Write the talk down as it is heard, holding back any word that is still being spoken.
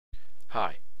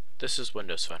Hi, this is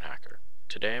Windows Phone Hacker.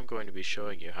 Today I'm going to be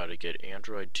showing you how to get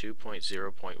Android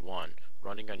 2.0.1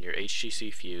 running on your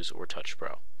HTC Fuze or Touch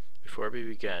Pro. Before we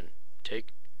begin,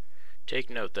 take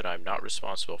note that I'm not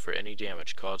responsible for any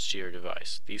damage caused to your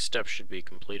device. These steps should be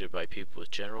completed by people with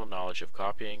general knowledge of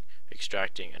copying,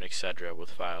 extracting, and etc. with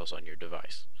files on your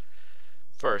device.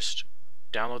 First,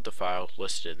 download the file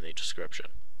listed in the description.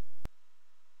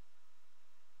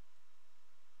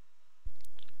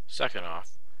 Second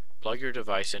off, plug your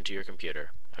device into your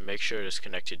computer and make sure it is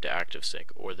connected to ActiveSync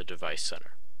or the Device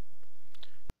Center.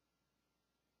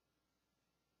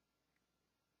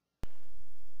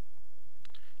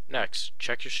 Next,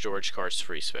 check your storage card's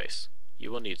free space.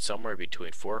 You will need somewhere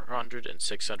between 400 and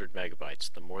 600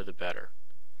 megabytes, the more the better.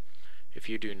 If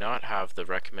you do not have the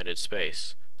recommended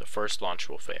space, the first launch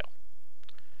will fail.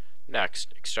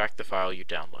 Next, extract the file you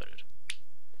downloaded.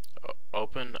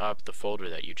 Open up the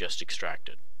folder that you just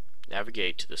extracted.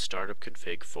 Navigate to the Startup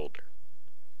Config folder.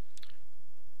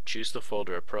 Choose the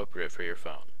folder appropriate for your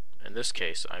phone. In this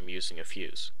case, I'm using a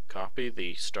Fuze. Copy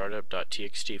the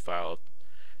startup.txt file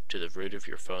to the root of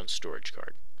your phone's storage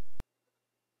card.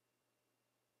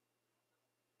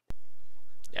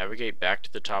 Navigate back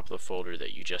to the top of the folder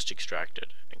that you just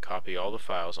extracted and copy all the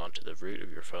files onto the root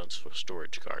of your phone's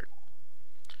storage card.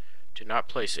 Do not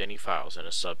place any files in a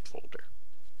subfolder.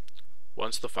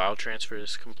 Once the file transfer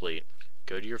is complete,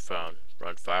 go to your phone,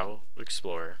 run File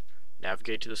Explorer,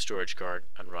 navigate to the storage card,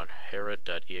 and run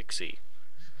hera.exe.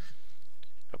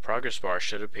 A progress bar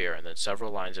should appear and then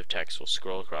several lines of text will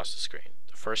scroll across the screen.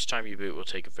 The first time you boot will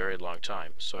take a very long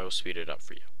time, so I will speed it up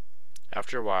for you.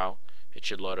 After a while, it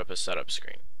should load up a setup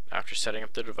screen. After setting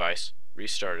up the device,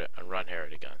 restart it and run Hera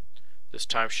again. This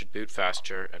time should boot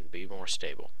faster and be more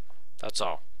stable. That's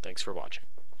all. Thanks for watching.